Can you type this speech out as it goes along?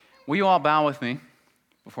Will you all bow with me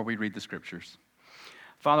before we read the scriptures?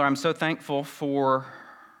 Father, I'm so thankful for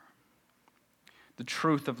the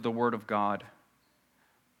truth of the Word of God.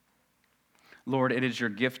 Lord, it is your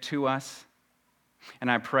gift to us, and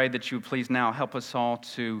I pray that you would please now help us all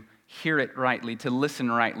to hear it rightly, to listen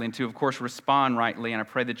rightly, and to, of course, respond rightly. And I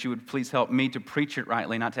pray that you would please help me to preach it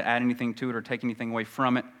rightly, not to add anything to it or take anything away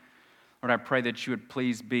from it. Lord, I pray that you would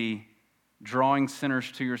please be drawing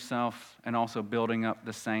sinners to yourself and also building up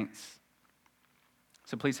the saints.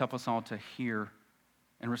 So please help us all to hear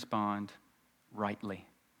and respond rightly.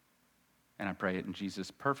 And I pray it in Jesus'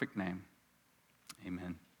 perfect name.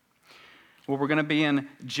 Amen. Well, we're going to be in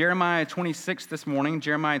Jeremiah 26 this morning,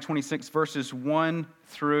 Jeremiah 26, verses 1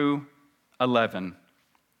 through 11.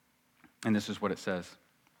 And this is what it says.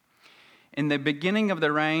 In the beginning of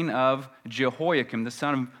the reign of Jehoiakim, the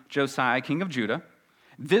son of Josiah, king of Judah,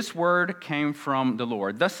 this word came from the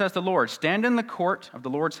Lord. Thus says the Lord, stand in the court of the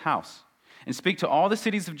Lord's house and speak to all the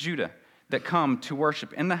cities of Judah that come to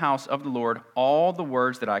worship in the house of the Lord all the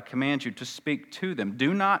words that I command you to speak to them.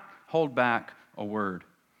 Do not hold back a word.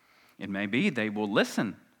 It may be they will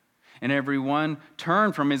listen, and everyone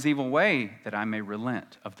turn from his evil way, that I may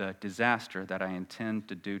relent of the disaster that I intend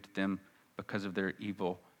to do to them because of their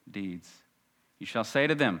evil deeds. You shall say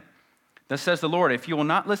to them, thus says the Lord, if you will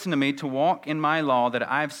not listen to me to walk in my law that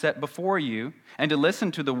I have set before you, and to listen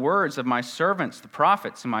to the words of my servants, the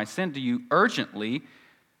prophets, whom I send to you urgently,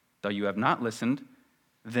 though you have not listened,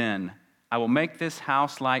 then I will make this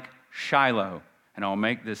house like Shiloh, and I will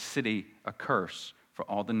make this city a curse for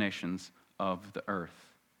all the nations of the earth.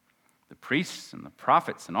 The priests and the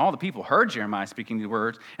prophets and all the people heard Jeremiah speaking the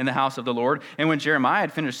words in the house of the Lord. And when Jeremiah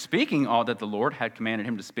had finished speaking all that the Lord had commanded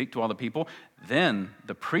him to speak to all the people, then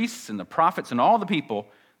the priests and the prophets and all the people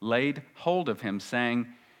laid hold of him, saying,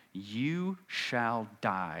 you shall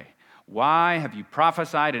die. Why have you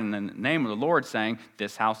prophesied in the name of the Lord, saying,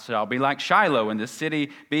 this house shall be like Shiloh, and this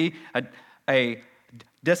city be a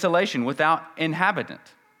desolation without inhabitant?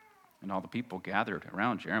 And all the people gathered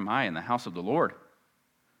around Jeremiah in the house of the Lord.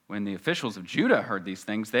 When the officials of Judah heard these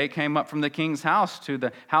things, they came up from the king's house to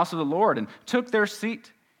the house of the Lord and took their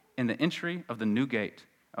seat in the entry of the new gate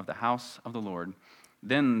of the house of the Lord.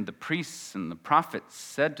 Then the priests and the prophets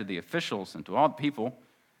said to the officials and to all the people,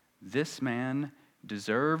 this man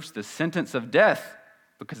deserves the sentence of death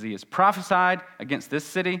because he has prophesied against this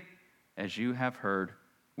city, as you have heard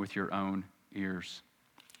with your own ears.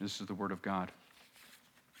 This is the word of God.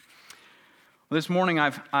 Well, this morning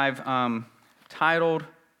I've titled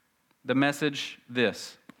the message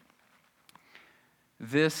this.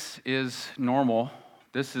 This is normal.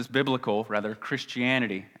 This is biblical, rather,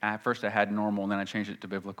 Christianity. At first I had normal, and then I changed it to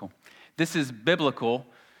biblical. This is biblical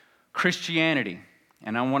Christianity.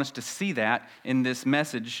 And I want us to see that in this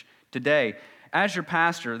message today. As your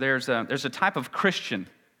pastor, there's a type of Christian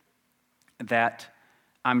that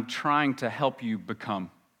I'm trying to help you become.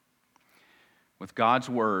 With God's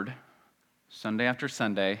word, Sunday after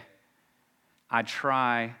Sunday, I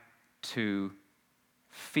try to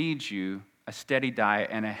feed you a steady diet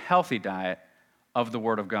and a healthy diet of the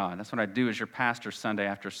Word of God. That's what I do as your pastor Sunday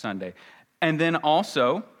after Sunday. And then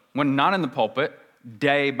also, when not in the pulpit,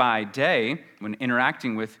 day by day, when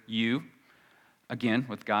interacting with you, again,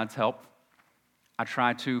 with God's help, I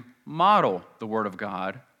try to model the Word of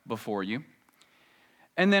God before you.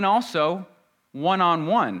 And then also,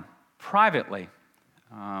 one-on-one, privately,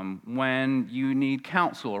 when you need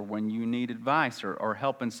counsel or when you need advice or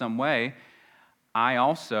help in some way, I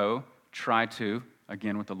also try to,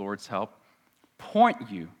 again with the Lord's help,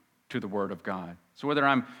 point you to the Word of God. So whether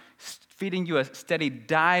I'm feeding you a steady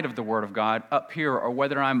diet of the Word of God up here, or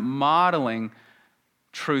whether I'm modeling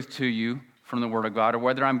truth to you from the Word of God, or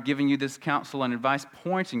whether I'm giving you this counsel and advice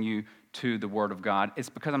pointing you to the Word of God, it's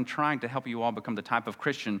because I'm trying to help you all become the type of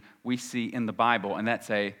Christian we see in the Bible, and that's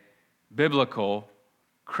a biblical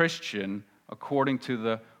Christian according to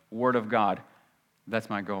the Word of God. That's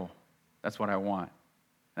my goal. That's what I want.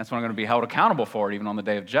 That's what I'm going to be held accountable for, even on the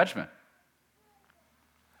day of judgment.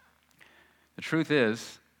 The truth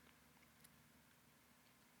is,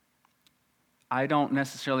 I don't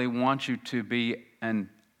necessarily want you to be an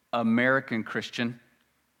American Christian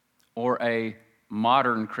or a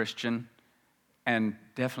modern Christian, and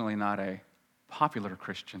definitely not a popular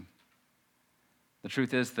Christian. The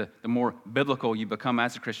truth is, the more biblical you become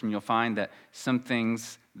as a Christian, you'll find that some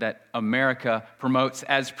things that America promotes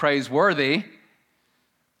as praiseworthy,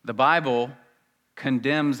 the Bible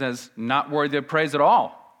condemns as not worthy of praise at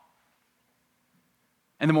all.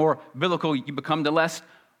 And the more biblical you become, the less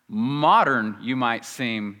modern you might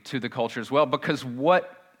seem to the culture as well, because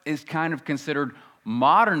what is kind of considered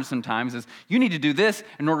modern sometimes is you need to do this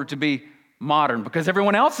in order to be modern because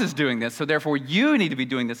everyone else is doing this, so therefore you need to be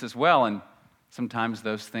doing this as well. And sometimes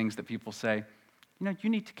those things that people say, you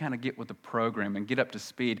need to kind of get with the program and get up to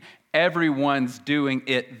speed. Everyone's doing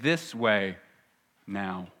it this way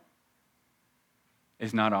now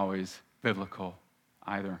is not always biblical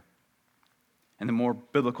either. And the more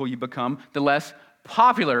biblical you become, the less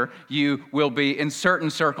popular you will be in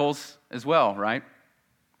certain circles as well, right?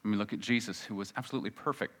 I mean, look at Jesus, who was absolutely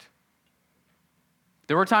perfect.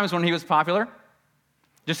 There were times when he was popular.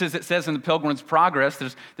 Just as it says in the Pilgrim's Progress,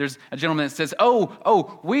 there's a gentleman that says,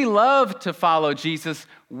 we love to follow Jesus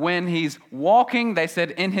when he's walking, they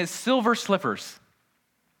said, in his silver slippers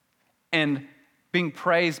and being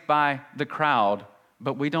praised by the crowd,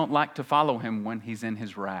 but we don't like to follow him when he's in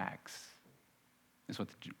his rags. Is what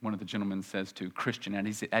one of the gentlemen says to Christian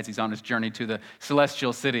as he's on his journey to the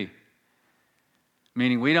celestial city.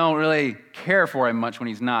 Meaning we don't really care for him much when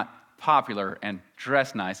he's not popular and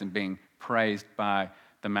dressed nice and being praised by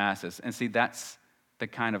the masses. And see, that's the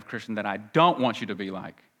kind of Christian that I don't want you to be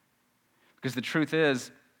like. Because the truth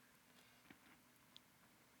is,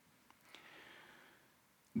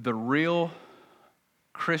 the real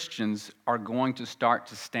Christians are going to start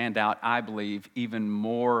to stand out, I believe, even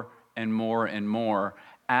more and more and more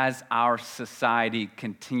as our society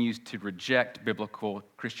continues to reject biblical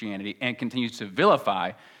Christianity and continues to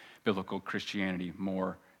vilify biblical Christianity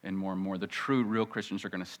more and more and more. The true, real Christians are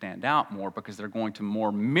going to stand out more because they're going to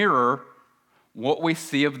more mirror what we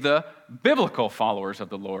see of the biblical followers of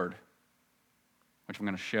the Lord, which I'm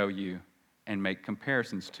going to show you and make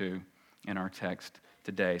comparisons to in our text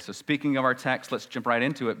today. So speaking of our text, let's jump right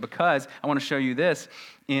into it because I want to show you this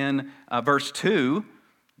in verse 2,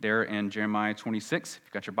 there in Jeremiah 26. If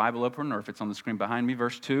you've got your Bible open or if it's on the screen behind me,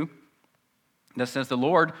 verse 2, that says the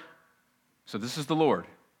Lord, so this is the Lord,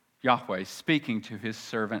 Yahweh, speaking to his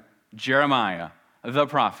servant Jeremiah, the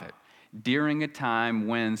prophet, during a time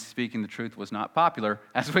when speaking the truth was not popular.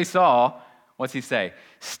 As we saw, what's he say?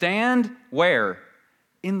 Stand where?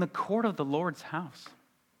 In the court of the Lord's house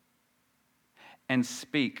and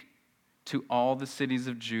speak to all the cities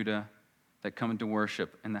of Judah that come into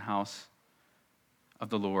worship in the house of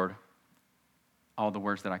the Lord, all the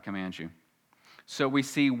words that I command you. So we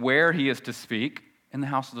see where he is to speak, in the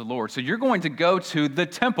house of the Lord. So you're going to go to the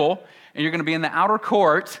temple, and you're going to be in the outer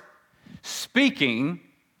court speaking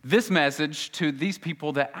this message to these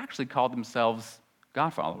people that actually call themselves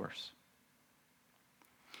God followers.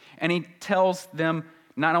 And he tells them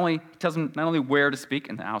not only where to speak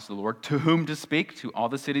in the house of the Lord, to whom to speak, to all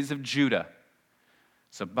the cities of Judah.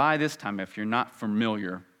 So by this time, if you're not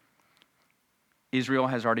familiar, Israel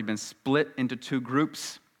has already been split into two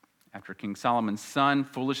groups. After King Solomon's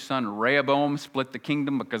foolish son, Rehoboam, split the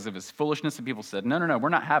kingdom because of his foolishness, and people said, no, we're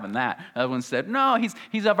not having that. Other ones said, no,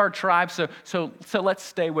 he's of our tribe, so let's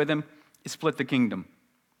stay with him. He split the kingdom.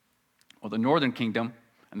 Well, the northern kingdom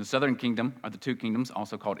and the southern kingdom are the two kingdoms,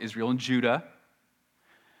 also called Israel and Judah.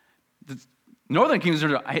 The northern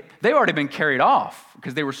kingdoms, they've already been carried off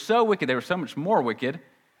because they were so wicked. They were so much more wicked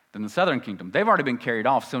than the southern kingdom. They've already been carried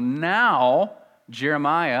off. So now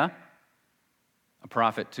Jeremiah, a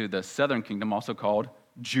prophet to the southern kingdom, also called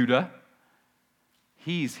Judah,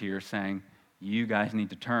 he's here saying, you guys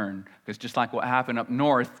need to turn. Because just like what happened up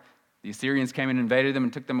north, the Assyrians came and invaded them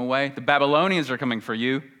and took them away. The Babylonians are coming for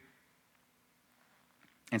you.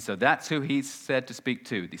 And so that's who he's said to speak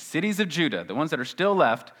to, the cities of Judah, the ones that are still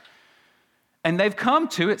left. And they've come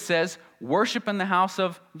to, it says, worship in the house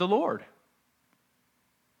of the Lord.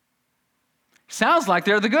 Sounds like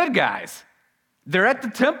they're the good guys. They're at the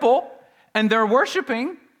temple and they're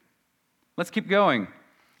worshiping. Let's keep going.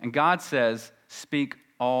 And God says, speak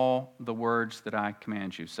all the words that I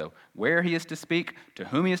command you. So where he is to speak, to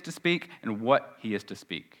whom he is to speak, and what he is to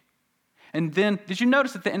speak. And then, did you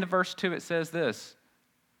notice at the end of verse 2 it says this?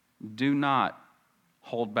 Do not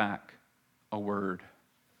hold back a word.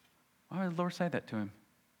 Why would the Lord say that to him?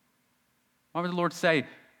 Why would the Lord say,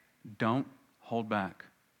 don't hold back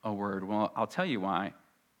a word? Well, I'll tell you why.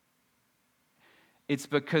 It's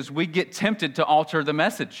because we get tempted to alter the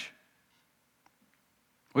message.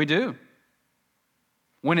 We do.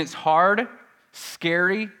 When it's hard,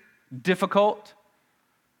 scary, difficult,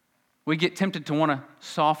 we get tempted to want to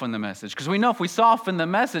soften the message. Because we know if we soften the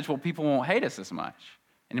message, well, people won't hate us as much.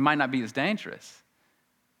 And it might not be as dangerous.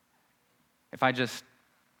 If I just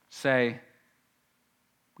say,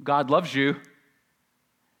 God loves you,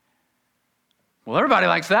 well, everybody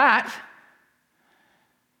likes that.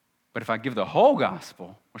 But if I give the whole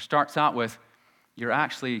gospel, which starts out with, you're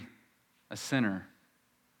actually a sinner,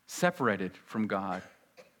 separated from God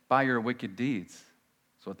by your wicked deeds.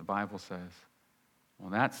 That's what the Bible says. Well,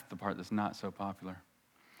 that's the part that's not so popular.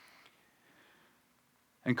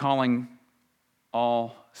 And calling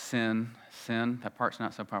all sin, that part's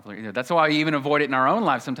not so popular either. That's why we even avoid it in our own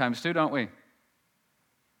lives sometimes too, don't we?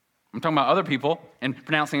 I'm talking about other people and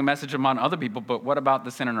pronouncing a message among other people, but what about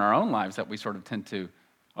the sin in our own lives that we sort of tend to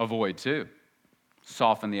avoid too?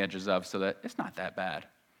 Soften the edges of so that it's not that bad.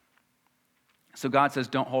 So God says,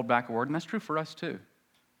 don't hold back a word, and that's true for us too.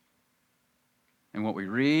 And what we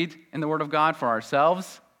read in the Word of God for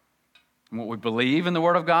ourselves, and what we believe in the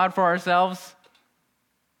Word of God for ourselves,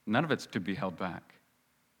 none of it's to be held back,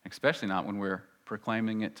 especially not when we're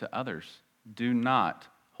proclaiming it to others. Do not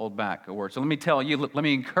hold back a word. So let me tell you, let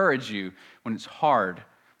me encourage you when it's hard,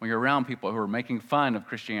 when you're around people who are making fun of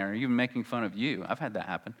Christianity, or even making fun of you. I've had that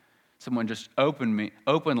happen. Someone just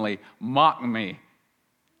openly mocked me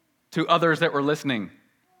to others that were listening.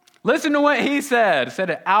 Listen to what he said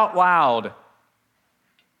it out loud.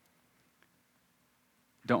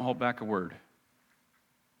 Don't hold back a word.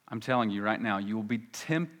 I'm telling you right now, you will be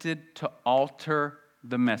tempted to alter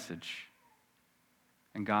the message.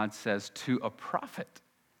 And God says to a prophet,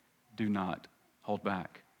 do not hold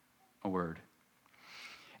back a word.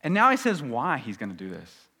 And now he says why he's going to do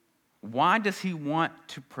this. Why does he want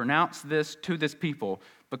to pronounce this to this people?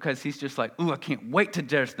 Because he's just like, ooh, I can't wait to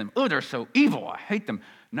judge them. Ooh, they're so evil. I hate them.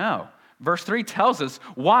 No. Verse 3 tells us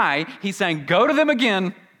why he's saying, go to them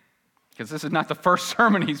again, because this is not the first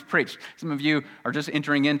sermon he's preached. Some of you are just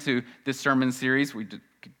entering into this sermon series. We're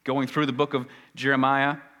going through the book of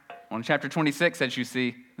Jeremiah. On chapter 26, as you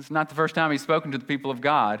see, this is not the first time he's spoken to the people of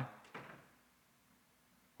God.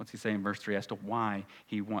 What's he say in verse 3 as to why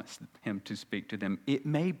he wants him to speak to them? It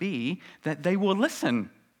may be that they will listen.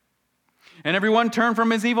 And everyone turn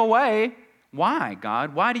from his evil way. Why,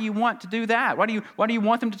 God? Why do you want to do that? Why do you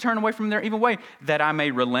want them to turn away from their evil way? That I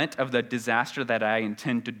may relent of the disaster that I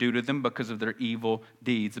intend to do to them because of their evil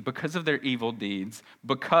deeds. Because of their evil deeds.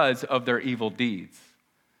 Because of their evil deeds.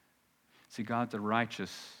 See, God's a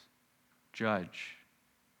righteous judge.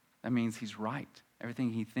 That means he's right.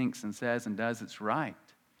 Everything he thinks and says and does, it's right.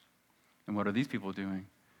 And what are these people doing?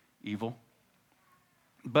 Evil.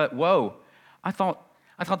 But whoa, I thought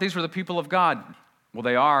these were the people of God. Well,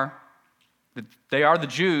 they are. They are the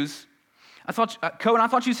Jews. Cohen, I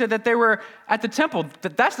thought you said that they were at the temple.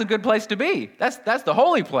 That's the good place to be. That's the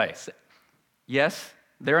holy place. Yes,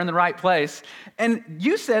 they're in the right place. And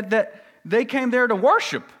you said that they came there to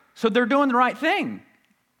worship. So they're doing the right thing,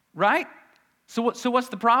 right? So what's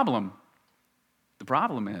the problem? The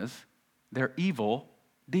problem is their evil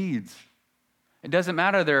deeds. It doesn't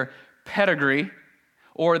matter their pedigree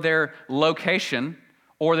or their location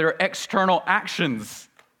or their external actions.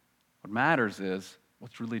 What matters is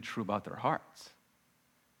what's really true about their hearts.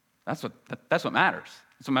 That's what matters.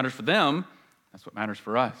 That's what matters for them. That's what matters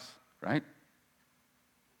for us, right?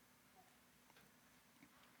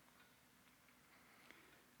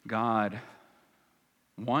 God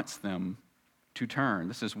wants them to turn.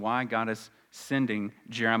 This is why God is sending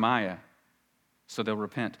Jeremiah, so they'll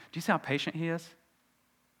repent. Do you see how patient he is?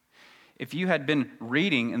 If you had been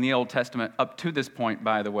reading in the Old Testament up to this point,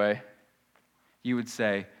 by the way, you would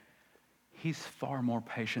say, he's far more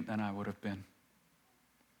patient than I would have been.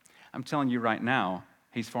 I'm telling you right now,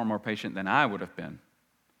 he's far more patient than I would have been.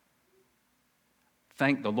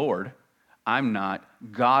 Thank the Lord, I'm not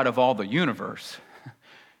God of all the universe.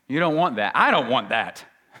 You don't want that. I don't want that.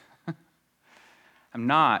 I'm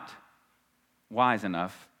not wise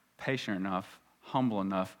enough, patient enough, humble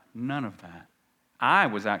enough, none of that. I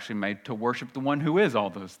was actually made to worship the one who is all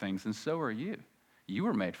those things, and so are you. You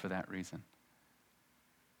were made for that reason.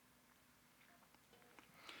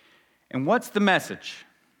 And what's the message?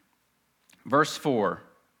 Verse 4,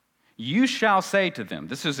 you shall say to them.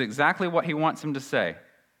 This is exactly what he wants them to say.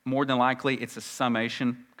 More than likely, it's a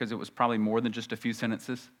summation, because it was probably more than just a few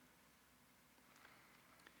sentences.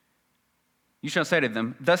 You shall say to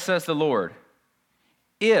them, thus says the Lord,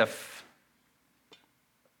 if,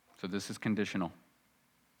 so this is conditional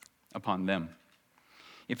upon them,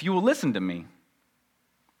 if you will listen to me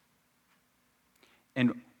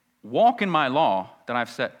and walk in my law that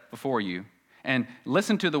I've set before you, and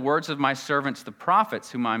listen to the words of my servants, the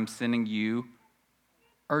prophets, whom I'm sending you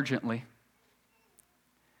urgently,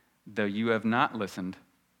 though you have not listened,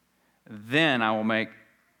 then I will make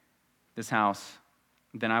this house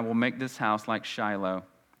like Shiloh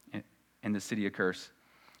in the city of curse.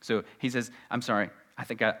 So he says, I'm sorry, I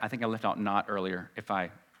think I left out not earlier. If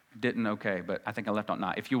I didn't, okay, but I think I left out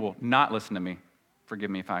not. If you will not listen to me,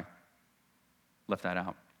 forgive me if I left that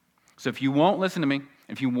out. So if you won't listen to me,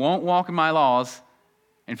 if you won't walk in my laws,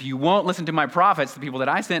 and if you won't listen to my prophets, the people that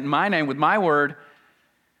I sent in my name with my word,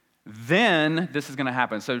 then this is going to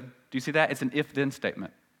happen. So do you see that? It's an if-then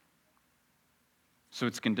statement. So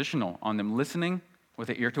it's conditional on them listening with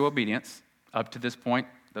an ear to obedience. Up to this point,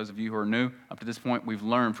 those of you who are new, up to this point, we've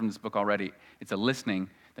learned from this book already. It's a listening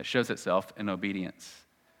that shows itself in obedience.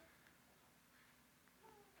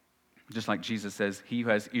 Just like Jesus says, he who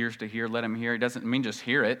has ears to hear, let him hear. He doesn't mean just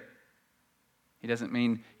hear it. He doesn't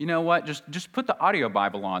mean, you know what, just put the audio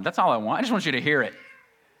Bible on. That's all I want. I just want you to hear it.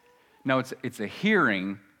 No, it's a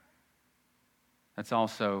hearing that's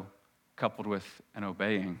also coupled with an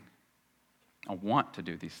obeying. I want to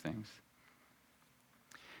do these things.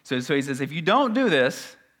 So he says, if you don't do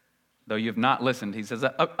this, though you have not listened, he says,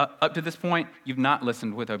 up to this point, you've not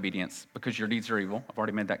listened with obedience because your deeds are evil. I've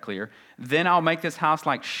already made that clear. Then I'll make this house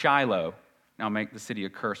like Shiloh, and I'll make the city a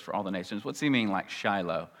curse for all the nations. What's he mean, like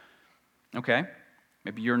Shiloh? Okay,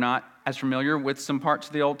 maybe you're not as familiar with some parts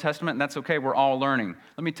of the Old Testament, and that's okay. We're all learning.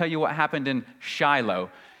 Let me tell you what happened in Shiloh.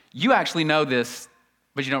 You actually know this,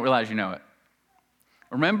 but you don't realize you know it.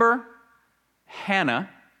 Remember Hannah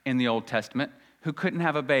in the Old Testament who couldn't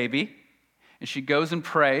have a baby, and she goes and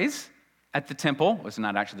prays at the temple. It was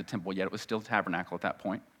not actually the temple yet. It was still the tabernacle at that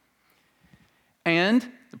point. And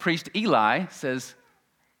the priest Eli says,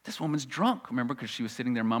 this woman's drunk, remember, because she was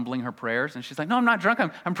sitting there mumbling her prayers. And she's like, no, I'm not drunk.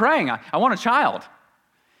 I'm praying. I want a child.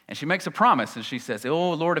 And she makes a promise, and she says,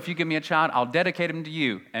 oh, Lord, if you give me a child, I'll dedicate him to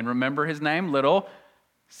you. And remember his name, little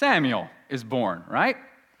Samuel is born, right?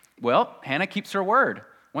 Well, Hannah keeps her word.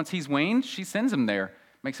 Once he's weaned, she sends him there,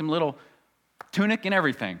 makes him a little tunic and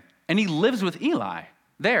everything. And he lives with Eli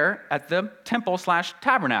there at the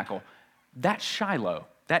temple/tabernacle. That's Shiloh.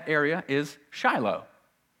 That area is Shiloh.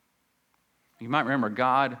 You might remember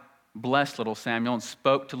God blessed little Samuel and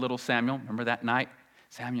spoke to little Samuel. Remember that night?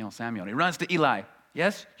 Samuel, Samuel. And he runs to Eli.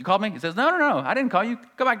 Yes, you called me? He says, no, I didn't call you.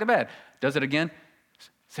 Go back to bed. Does it again.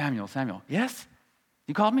 Samuel, Samuel. Yes,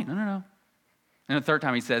 you called me? No. And the third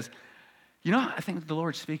time he says, I think the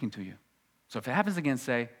Lord's speaking to you. So if it happens again,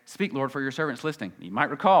 say, speak, Lord, for your servant's listening. You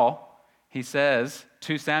might recall, he says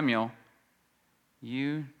to Samuel,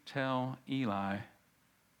 you tell Eli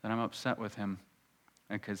that I'm upset with him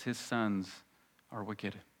because his sons are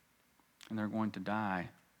wicked and they're going to die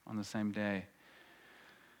on the same day.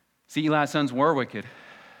 See, Eli's sons were wicked.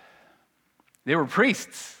 They were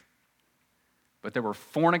priests, but they were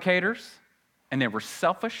fornicators and they were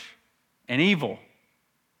selfish and evil.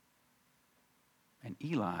 And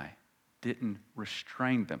Eli didn't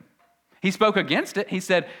restrain them. He spoke against it. He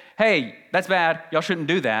said, hey, that's bad. Y'all shouldn't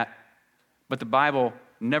do that. But the Bible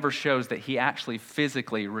never shows that he actually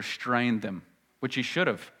physically restrained them, which he should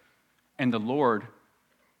have. And the Lord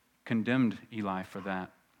condemned Eli for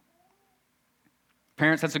that.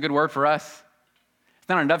 Parents, that's a good word for us. It's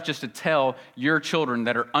not enough just to tell your children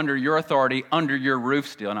that are under your authority, under your roof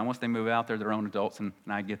still. Now, once they move out, they're their own adults, and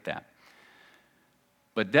I get that.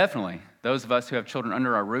 But definitely, those of us who have children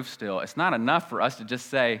under our roof still, it's not enough for us to just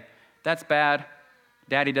say, that's bad,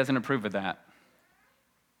 Daddy doesn't approve of that.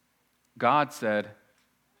 God said,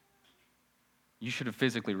 you should have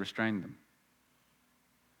physically restrained them.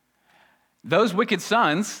 Those wicked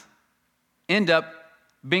sons end up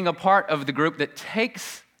being a part of the group that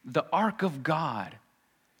takes the ark of God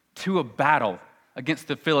to a battle against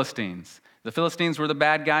the Philistines. The Philistines were the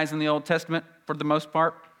bad guys in the Old Testament for the most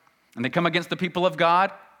part. And they come against the people of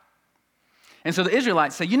God. And so the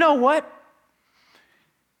Israelites say, you know what?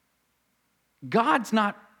 God's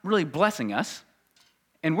not really blessing us,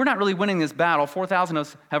 and we're not really winning this battle. 4,000 of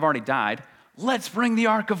us have already died. Let's bring the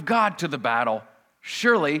ark of God to the battle.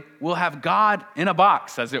 Surely we'll have God in a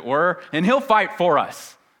box, as it were, and he'll fight for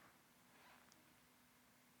us.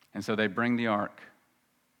 And so they bring the ark,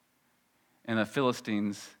 and the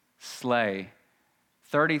Philistines slay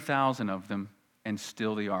 30,000 of them and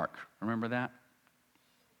steal the ark. Remember that?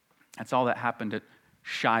 That's all that happened at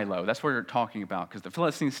Shiloh. That's what they're talking about, because the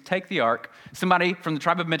Philistines take the ark. Somebody from the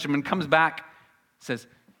tribe of Benjamin comes back, says,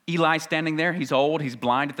 Eli's standing there. He's old. He's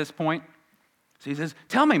blind at this point. So he says,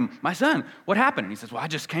 tell me, my son, what happened? And he says, well, I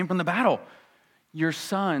just came from the battle. Your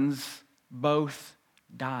sons both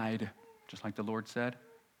died, just like the Lord said.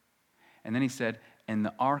 And then he said, and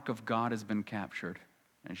the ark of God has been captured.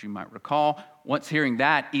 As you might recall, once hearing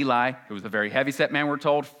that, Eli, who was a very heavy-set man, we're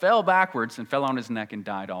told, fell backwards and fell on his neck and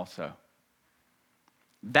died also.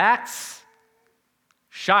 That's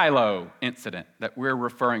Shiloh incident that we're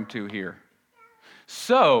referring to here.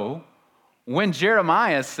 So, when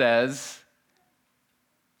Jeremiah says,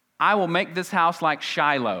 I will make this house like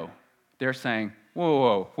Shiloh, they're saying,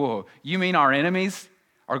 whoa. You mean our enemies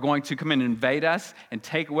are going to come and invade us and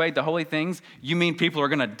take away the holy things? You mean people are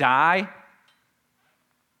going to die?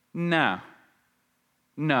 No.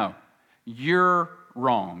 Your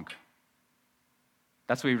wrong.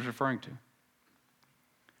 That's what he was referring to.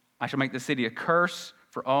 I shall make the city a curse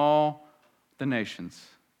for all the nations.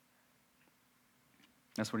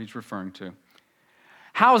 That's what he's referring to.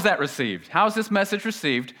 How is that received? How is this message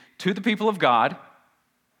received to the people of God,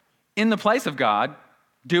 in the place of God,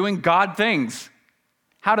 doing God things?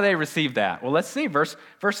 How do they receive that? Well, let's see, verse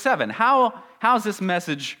 7. How is this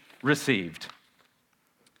message received?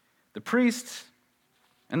 The priests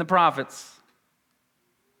and the prophets.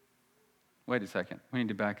 Wait a second, we need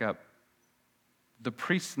to back up. The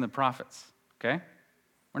priests and the prophets, okay?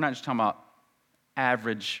 We're not just talking about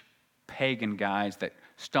average pagan guys that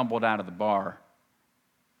stumbled out of the bar.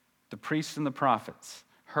 The priests and the prophets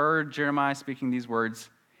heard Jeremiah speaking these words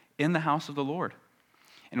in the house of the Lord.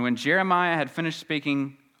 And when Jeremiah had finished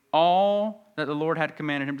speaking all that the Lord had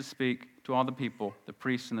commanded him to speak to all the people, the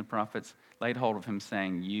priests and the prophets laid hold of him,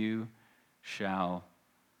 saying, "You shall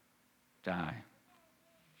die."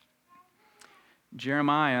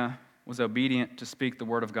 Jeremiah was obedient to speak the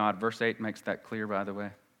word of God. Verse 8 makes that clear, by the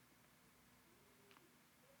way.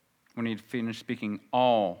 When he had finished speaking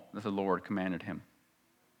all that the Lord commanded him.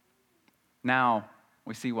 Now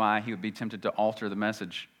we see why he would be tempted to alter the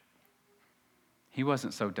message. He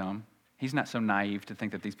wasn't so dumb. He's not so naive to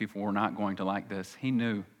think that these people were not going to like this. He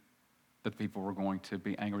knew that the people were going to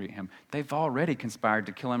be angry at him. They've already conspired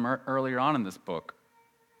to kill him earlier on in this book.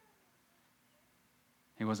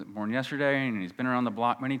 He wasn't born yesterday, and he's been around the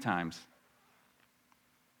block many times.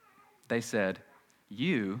 They said,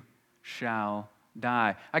 "You shall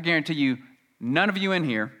die." I guarantee you, none of you in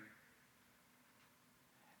here,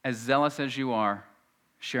 as zealous as you are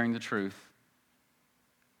sharing the truth,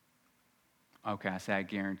 okay, I say I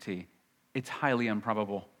guarantee, it's highly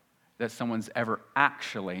improbable that someone's ever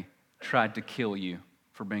actually tried to kill you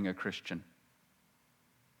for being a Christian.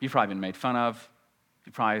 You've probably been made fun of.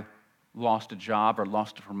 You've probably lost a job or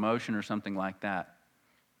lost a promotion or something like that.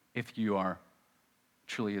 If you are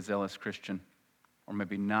truly a zealous Christian, or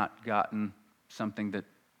maybe not gotten something that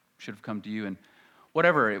should have come to you, and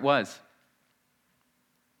whatever it was.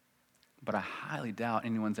 But I highly doubt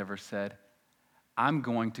anyone's ever said, "I'm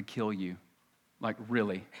going to kill you." Like,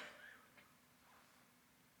 really.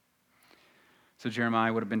 So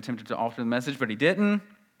Jeremiah would have been tempted to alter the message, but he didn't.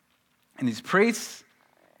 And these priests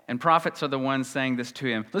and prophets are the ones saying this to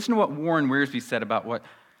him. Listen to what Warren Wiersbe said about what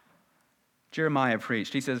Jeremiah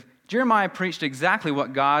preached. He says, Jeremiah preached exactly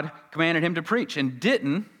what God commanded him to preach and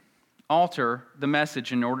didn't alter the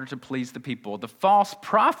message in order to please the people. The false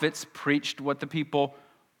prophets preached what the people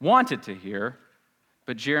wanted to hear,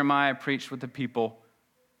 but Jeremiah preached what the people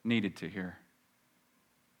needed to hear.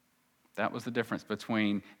 That was the difference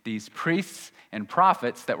between these priests and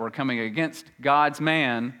prophets that were coming against God's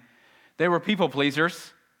man. They were people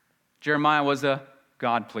pleasers. Jeremiah was a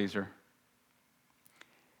God pleaser.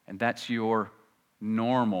 And that's your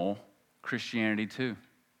normal Christianity too.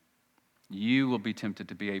 You will be tempted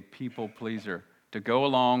to be a people pleaser, to go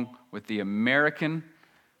along with the American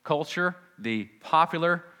culture, the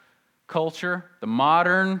popular culture, the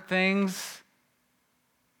modern things,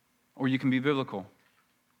 or you can be biblical.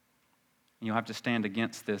 And you'll have to stand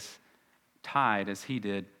against this tide as he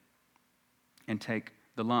did and take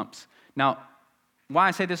the lumps. Now, why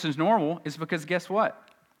I say this is normal is because guess what?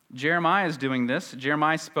 Jeremiah is doing this.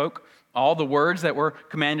 Jeremiah spoke all the words that were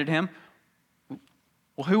commanded him.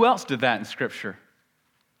 Well, who else did that in Scripture?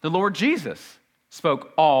 The Lord Jesus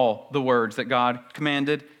spoke all the words that God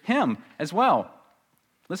commanded him as well.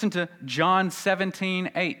 Listen to John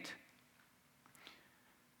 17:8.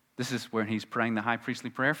 This is where he's praying the high priestly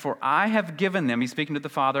prayer. For I have given them, he's speaking to the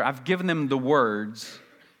Father, I've given them the words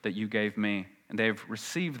that you gave me, and they have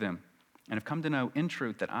received them, and have come to know in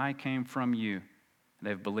truth that I came from you, and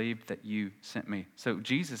they have believed that you sent me. So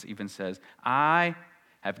Jesus even says, I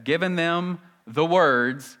have given them the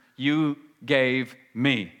words you gave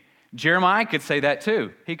me. Jeremiah could say that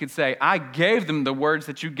too. He could say, I gave them the words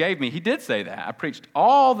that you gave me. He did say that. I preached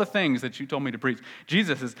all the things that you told me to preach.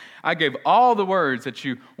 Jesus says, I gave all the words that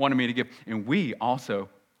you wanted me to give. And we also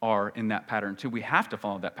are in that pattern too. We have to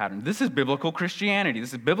follow that pattern. This is biblical Christianity.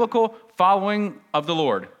 This is biblical following of the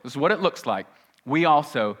Lord. This is what it looks like. We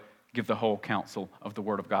also give the whole counsel of the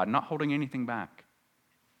Word of God, not holding anything back,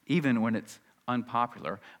 even when it's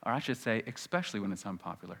unpopular, or I should say, especially when it's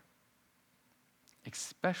unpopular.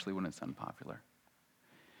 Especially when it's unpopular.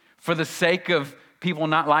 For the sake of people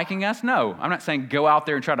not liking us? No. I'm not saying go out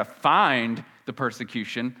there and try to find the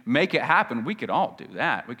persecution, make it happen. We could all do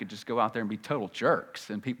that. We could just go out there and be total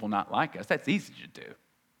jerks and people not like us. That's easy to do.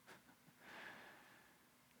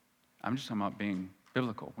 I'm just talking about being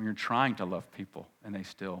biblical when you're trying to love people and they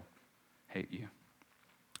still hate you.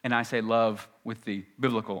 And I say love with the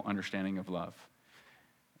biblical understanding of love.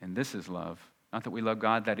 And this is love. Not that we love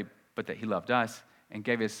God, but that he loved us and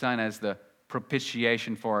gave his son as the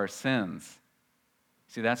propitiation for our sins.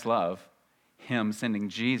 See, that's love. Him sending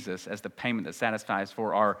Jesus as the payment that satisfies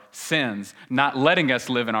for our sins, not letting us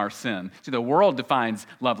live in our sin. See, the world defines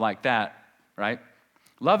love like that, right?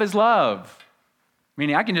 Love is love.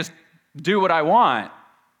 Meaning I can just do what I want.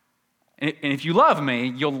 And if you love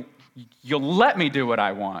me, you'll let me do what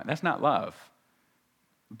I want. That's not love.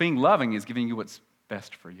 Being loving is giving you what's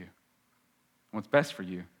best for you. What's best for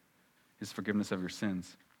you is forgiveness of your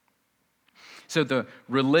sins. So the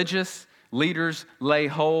religious leaders lay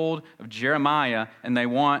hold of Jeremiah and they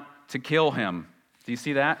want to kill him. Do you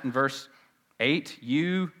see that in verse 8?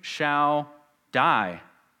 You shall die.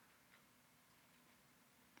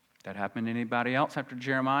 That happened to anybody else after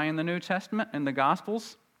Jeremiah in the New Testament, in the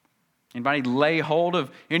Gospels? Anybody lay hold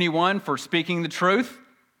of anyone for speaking the truth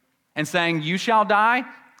and saying, you shall die?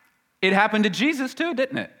 It happened to Jesus too,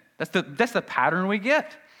 didn't it? That's the pattern we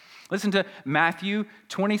get. Listen to Matthew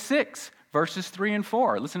 26, verses 3 and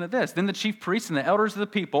 4. Listen to this. Then the chief priests and the elders of the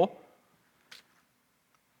people,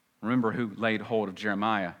 remember who laid hold of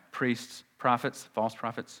Jeremiah? Priests, prophets, false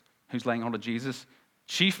prophets. Who's laying hold of Jesus?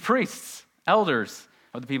 Chief priests, elders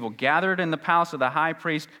of the people gathered in the palace of the high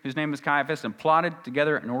priest, whose name is Caiaphas, and plotted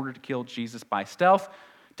together in order to kill Jesus by stealth,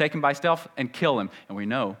 take him by stealth and kill him. And we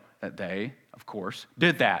know that they, of course,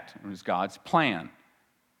 did that. It was God's plan.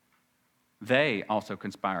 They also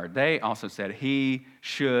conspired. They also said he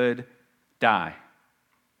should die.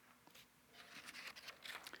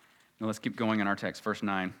 Now let's keep going in our text, verse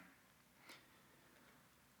 9.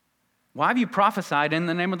 Why have you prophesied in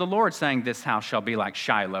the name of the Lord, saying this house shall be like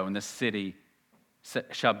Shiloh, and this city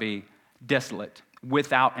shall be desolate,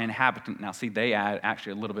 without inhabitant? Now see, they add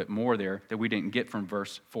actually a little bit more there that we didn't get from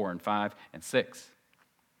verse 4 and 5 and 6.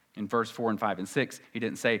 In verse 4 and 5 and 6, he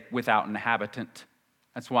didn't say without inhabitant.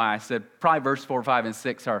 That's why I said probably verse 4, 5, and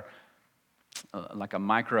 6 are like a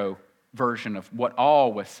micro version of what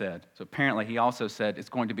all was said. So apparently he also said it's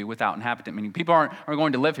going to be without inhabitant, meaning people aren't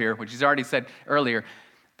going to live here, which he's already said earlier.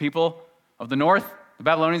 People of the north, the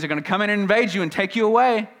Babylonians, are going to come in and invade you and take you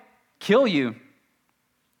away, kill you. And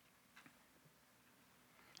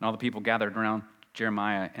all the people gathered around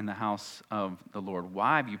Jeremiah in the house of the Lord.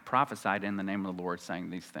 Why have you prophesied in the name of the Lord, saying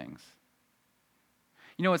these things?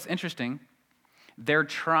 You know what's interesting? They're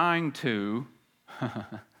trying to,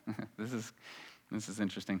 this is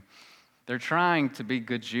interesting. They're trying to be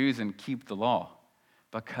good Jews and keep the law.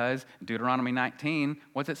 Because Deuteronomy 19,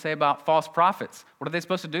 what's it say about false prophets? What are they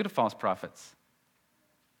supposed to do to false prophets?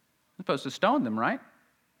 They're supposed to stone them, right?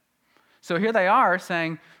 So here they are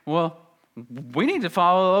saying, well, we need to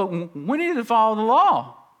follow the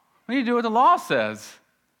law. We need to do what the law says.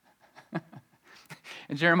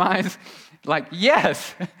 And Jeremiah's like,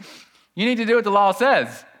 yes, you need to do what the law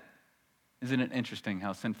says. Isn't it interesting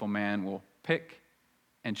how sinful man will pick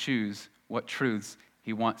and choose what truths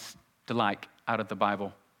he wants to like out of the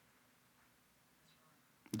Bible?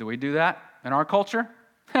 Do we do that in our culture?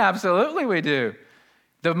 Absolutely we do.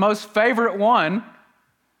 The most favorite one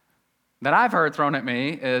that I've heard thrown at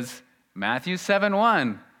me is Matthew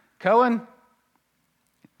 7:1. Cohen,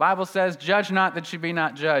 Bible says, judge not that you be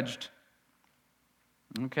not judged.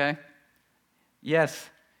 Okay? Yes,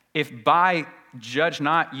 if by judge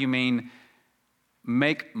not you mean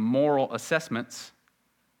make moral assessments,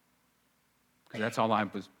 because that's all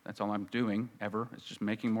I'm doing ever. It's just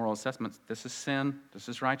making moral assessments. This is sin. This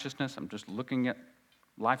is righteousness. I'm just looking at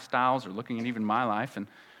lifestyles or looking at even my life and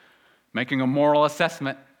making a moral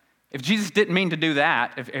assessment. If Jesus didn't mean to do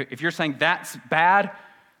that, if you're saying that's bad,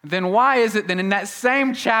 then why is it that in that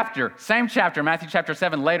same chapter, Matthew chapter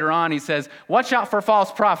 7, later on, he says, watch out for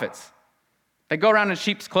false prophets. They go around in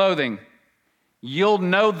sheep's clothing. You'll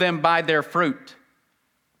know them by their fruit.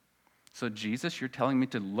 So Jesus, you're telling me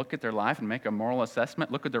to look at their life and make a moral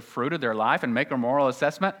assessment? Look at the fruit of their life and make a moral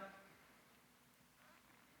assessment?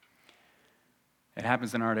 It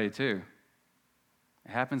happens in our day too.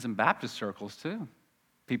 It happens in Baptist circles too.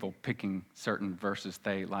 People picking certain verses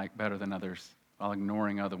they like better than others while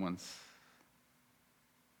ignoring other ones.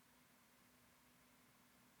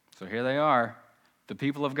 So here they are, the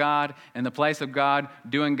people of God in the place of God,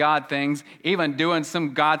 doing God things, even doing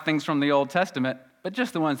some God things from the Old Testament, but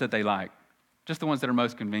just the ones that they like, just the ones that are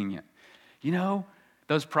most convenient. You know,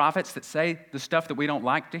 those prophets that say the stuff that we don't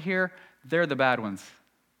like to hear, they're the bad ones.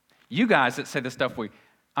 You guys that say the stuff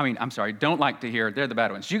don't like to hear, they're the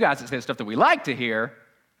bad ones. You guys that say the stuff that we like to hear,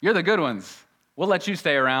 you're the good ones. We'll let you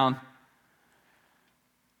stay around.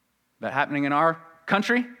 That happening in our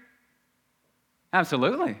country?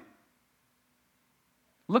 Absolutely.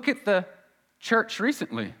 Look at the church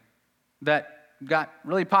recently that got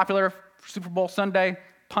really popular Super Bowl Sunday,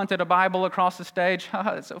 punted a Bible across the stage.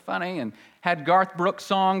 That's so funny. And had Garth Brooks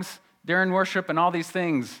songs during worship and all these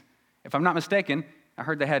things. If I'm not mistaken, I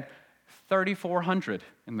heard they had 3,400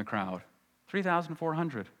 in the crowd.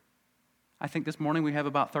 3,400. I think this morning we have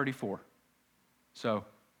about 34. So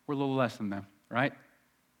we're a little less than them, right?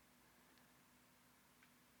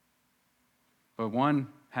 But one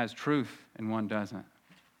has truth and one doesn't.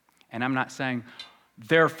 And I'm not saying,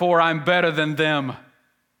 therefore I'm better than them.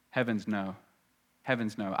 Heavens no.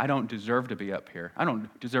 Heavens no. I don't deserve to be up here. I don't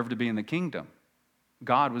deserve to be in the kingdom.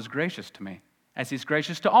 God was gracious to me, as he's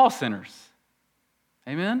gracious to all sinners.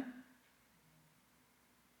 Amen?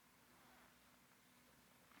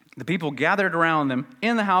 The people gathered around them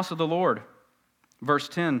in the house of the Lord. Verse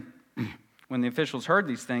 10, when the officials heard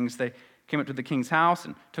these things, they came up to the king's house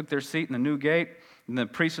and took their seat in the new gate. And the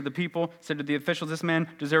priests of the people said to the officials, this man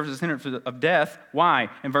deserves a sentence of death. Why?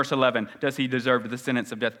 In verse 11, does he deserve the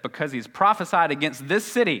sentence of death? Because he's prophesied against this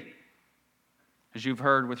city, as you've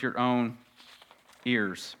heard with your own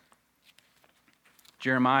ears.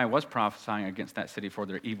 Jeremiah was prophesying against that city for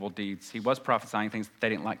their evil deeds. He was prophesying things that they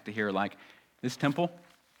didn't like to hear, like this temple,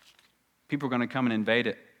 people are going to come and invade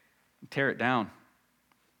it, and tear it down.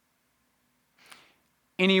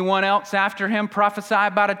 Anyone else after him prophesy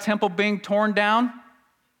about a temple being torn down?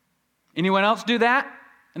 Anyone else do that?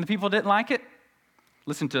 And the people didn't like it?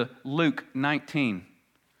 Listen to Luke 19.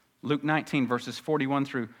 Luke 19, verses 41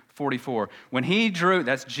 through 44. When he drew,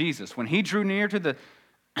 that's Jesus, when he drew near to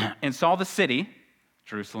and saw the city,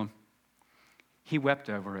 Jerusalem, he wept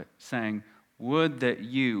over it, saying, would that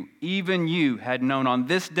you, even you, had known on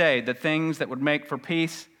this day the things that would make for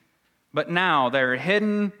peace, but now they are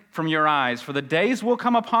hidden from your eyes. For the days will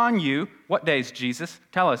come upon you. What days, Jesus?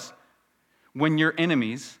 Tell us. When your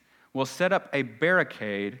enemies will set up a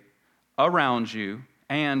barricade around you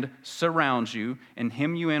and surround you and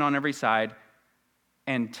hem you in on every side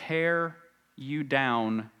and tear you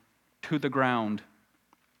down to the ground.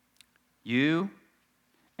 You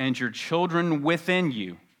and your children within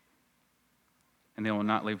you. And they will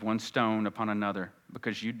not leave one stone upon another,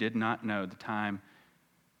 because you did not know the time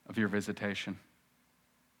of your visitation.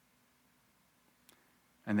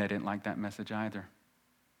 And they didn't like that message either.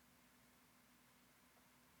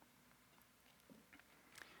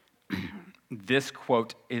 This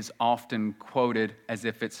quote is often quoted as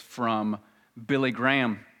if it's from Billy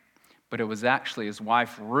Graham, but it was actually his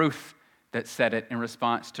wife Ruth that said it in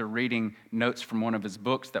response to reading notes from one of his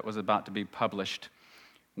books that was about to be published.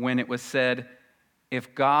 When it was said,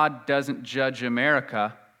 if God doesn't judge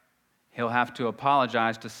America, he'll have to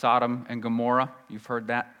apologize to Sodom and Gomorrah. You've heard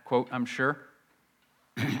that quote, I'm sure.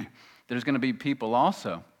 There's going to be people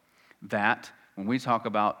also that, when we talk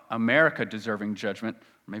about America deserving judgment,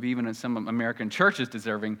 maybe even in some American churches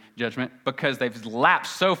deserving judgment, because they've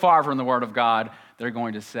lapsed so far from the Word of God, they're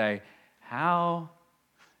going to say, how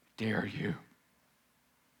dare you?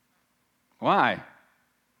 Why?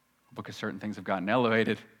 Because certain things have gotten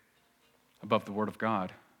elevated above the Word of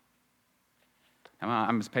God.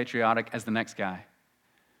 I'm as patriotic as the next guy.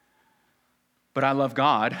 But I love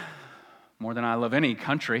God more than I love any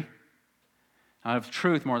country. I love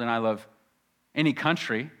truth more than I love any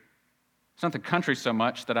country. It's not the country so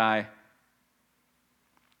much that I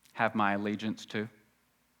have my allegiance to,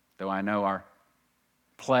 though I know our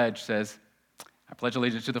pledge says, I pledge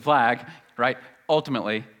allegiance to the flag, right?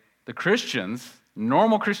 Ultimately, the Christians,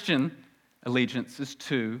 normal Christian allegiance is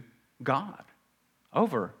to God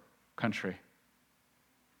over country.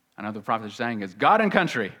 I know the prophet is saying is God and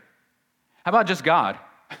country. How about just God?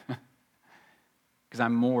 Because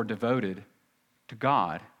I'm more devoted to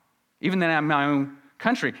God, even than I'm my own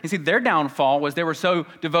country. You see, their downfall was they were so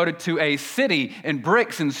devoted to a city and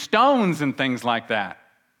bricks and stones and things like that.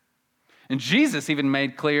 And Jesus even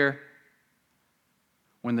made clear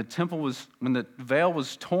when the veil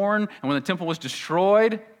was torn and when the temple was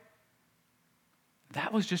destroyed,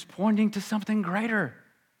 that was just pointing to something greater.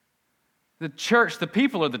 The church, the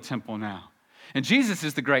people are the temple now. And Jesus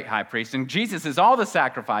is the great high priest, and Jesus is all the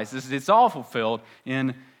sacrifices. It's all fulfilled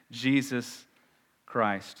in Jesus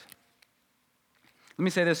Christ. Let me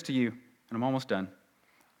say this to you, and I'm almost done.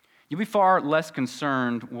 You'll be far less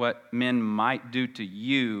concerned what men might do to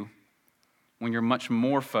you when you're much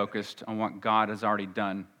more focused on what God has already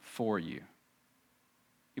done for you.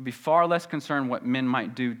 You'll be far less concerned what men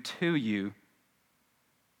might do to you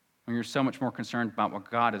when you're so much more concerned about what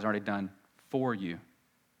God has already done for you.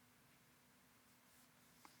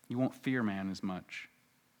 You won't fear man as much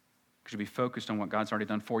because you'll be focused on what God's already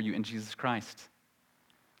done for you in Jesus Christ.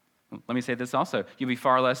 Let me say this also. You'll be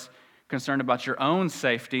far less concerned about your own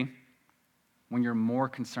safety when you're more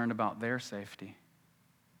concerned about their safety?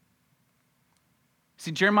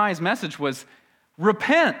 See, Jeremiah's message was,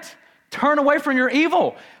 repent, turn away from your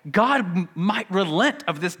evil. God might relent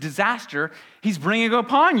of this disaster he's bringing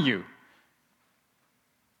upon you.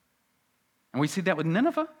 And we see that with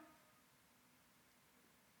Nineveh.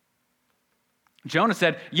 Jonah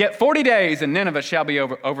said, yet 40 days and Nineveh shall be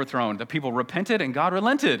overthrown. The people repented and God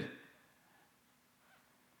relented.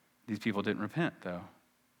 These people didn't repent, though.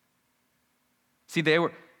 See,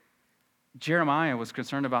 Jeremiah was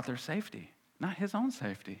concerned about their safety, not his own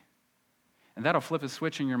safety. And that'll flip a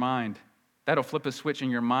switch in your mind. That'll flip a switch in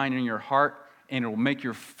your mind and your heart, and it'll make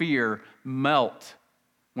your fear melt.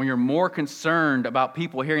 When you're more concerned about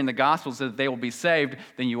people hearing the gospel so that they will be saved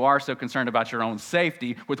than you are so concerned about your own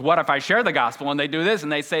safety with what if I share the gospel and they do this and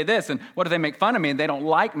they say this and what if they make fun of me and they don't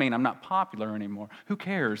like me and I'm not popular anymore? Who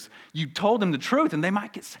cares? You told them the truth and they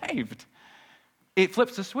might get saved. It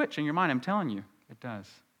flips the switch in your mind, I'm telling you, it does.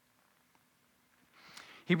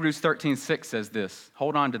 Hebrews 13:6 says this.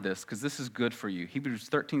 Hold on to this because this is good for you. Hebrews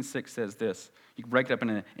 13:6 says this. You can break it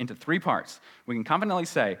up into 3 parts. We can confidently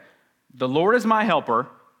say, the Lord is my helper.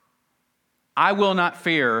 I will not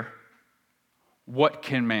fear. What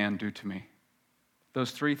can man do to me?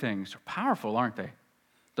 Those 3 things are powerful, aren't they?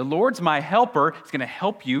 The Lord's my helper. He's going to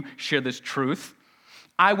help you share this truth.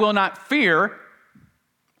 I will not fear.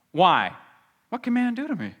 Why? What can man do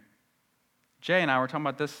to me? Jay and I were talking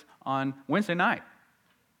about this on Wednesday night.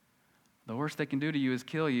 The worst they can do to you is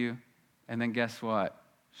kill you, and then guess what?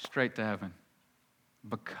 Straight to heaven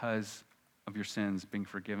because of your sins being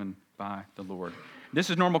forgiven by the Lord. This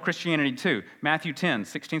is normal Christianity too. Matthew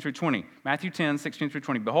 10:16-20. Matthew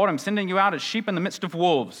 10:16-20. Behold, I'm sending you out as sheep in the midst of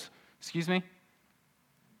wolves. Excuse me?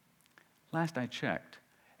 Last I checked,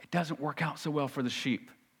 it doesn't work out so well for the sheep.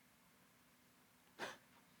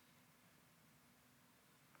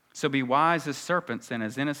 So be wise as serpents and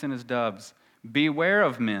as innocent as doves. Beware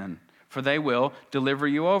of men, for they will deliver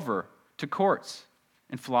you over to courts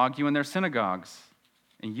and flog you in their synagogues.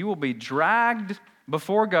 And you will be dragged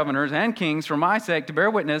before governors and kings for my sake to bear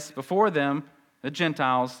witness before them, the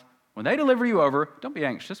Gentiles. When they deliver you over, don't be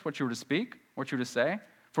anxious what you are to speak, what you are to say.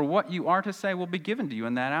 For what you are to say will be given to you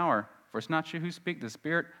in that hour. For it's not you who speak, the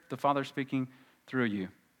Spirit, the Father speaking through you.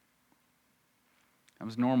 That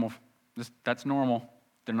was normal. That's normal.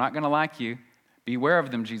 They're not going to like you. Beware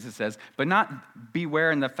of them, Jesus says. But not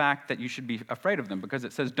beware in the fact that you should be afraid of them, because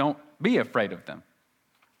it says don't be afraid of them.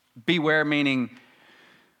 Beware meaning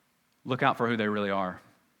look out for who they really are.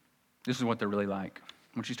 This is what they're really like.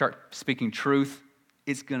 Once you start speaking truth,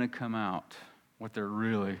 it's going to come out what they're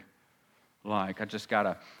really like. I just got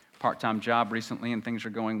a part-time job recently and things are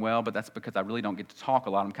going well, but that's because I really don't get to talk a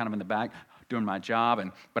lot. I'm kind of in the back doing my job,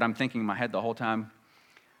 but I'm thinking in my head the whole time,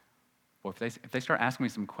 well, if they start asking me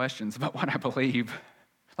some questions about what I believe,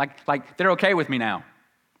 like they're okay with me now.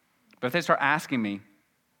 But if they start asking me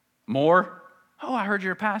more, oh, I heard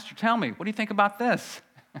you're a pastor. Tell me, what do you think about this?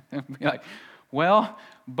 Be like, well,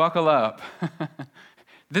 buckle up.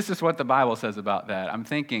 This is what the Bible says about that. I'm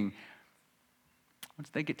thinking, once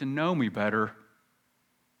they get to know me better,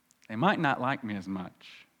 they might not like me as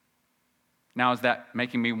much. Now, is that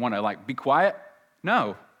making me want to be quiet?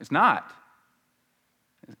 No, it's not.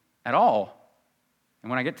 At all. And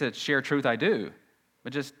when I get to share truth, I do.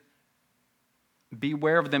 But just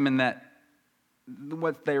beware of them in that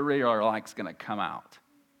what they really are like is going to come out.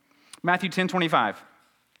 Matthew 10:25.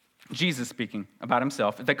 Jesus speaking about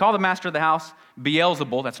himself. If they call the master of the house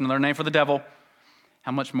Beelzebul, that's another name for the devil,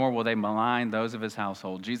 how much more will they malign those of his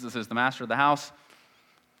household? Jesus is the master of the house.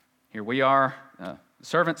 Here we are,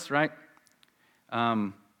 servants, right?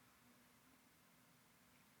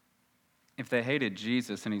 If they hated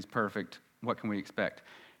Jesus and he's perfect, what can we expect?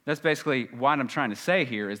 That's basically what I'm trying to say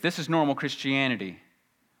here is this is normal Christianity.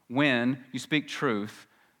 When you speak truth,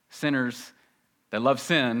 sinners that love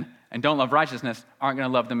sin and don't love righteousness aren't going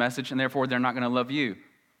to love the message, and therefore they're not going to love you.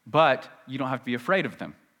 But you don't have to be afraid of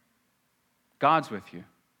them. God's with you.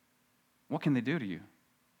 What can they do to you?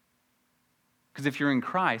 Because if you're in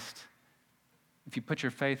Christ, if you put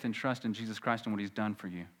your faith and trust in Jesus Christ and what he's done for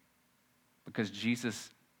you, because Jesus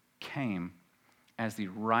came as the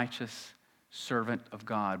righteous servant of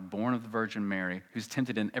God, born of the Virgin Mary, who's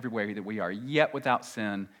tempted in every way that we are, yet without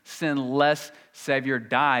sin, sinless Savior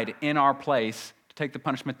died in our place to take the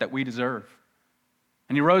punishment that we deserve.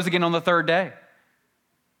 And he rose again on the 3rd day.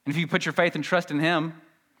 And if you put your faith and trust in him,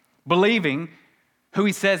 believing who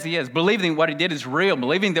he says he is, believing what he did is real,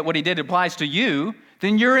 believing that what he did applies to you,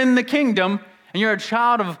 then you're in the kingdom and you're a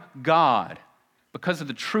child of God because of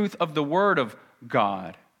the truth of the word of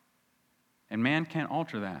God. And man can't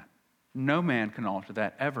alter that. No man can alter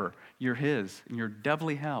that ever. You're his, and you're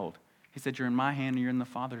doubly held. He said, you're in my hand, and you're in the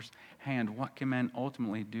Father's hand. What can man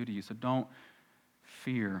ultimately do to you? So don't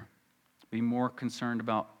fear. Be more concerned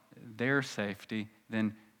about their safety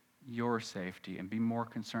than your safety, and be more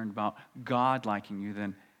concerned about God liking you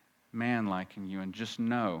than man liking you. And just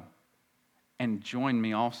know, and join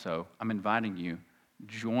me also, I'm inviting you,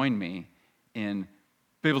 join me in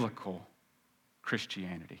biblical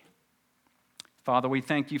Christianity. Father, we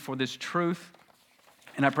thank you for this truth,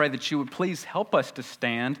 and I pray that you would please help us to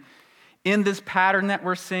stand in this pattern that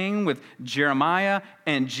we're seeing with Jeremiah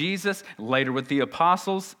and Jesus, later with the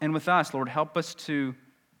apostles and with us. Lord, help us to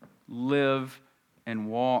live and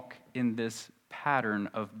walk in this pattern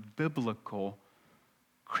of biblical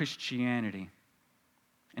Christianity,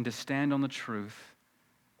 and to stand on the truth,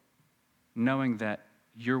 knowing that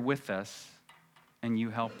you're with us and you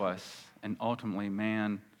help us, and ultimately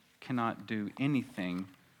man cannot do anything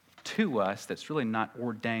to us that's really not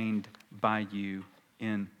ordained by you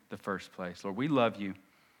in the first place. Lord, we love you.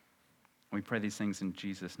 We pray these things in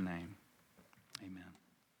Jesus' name.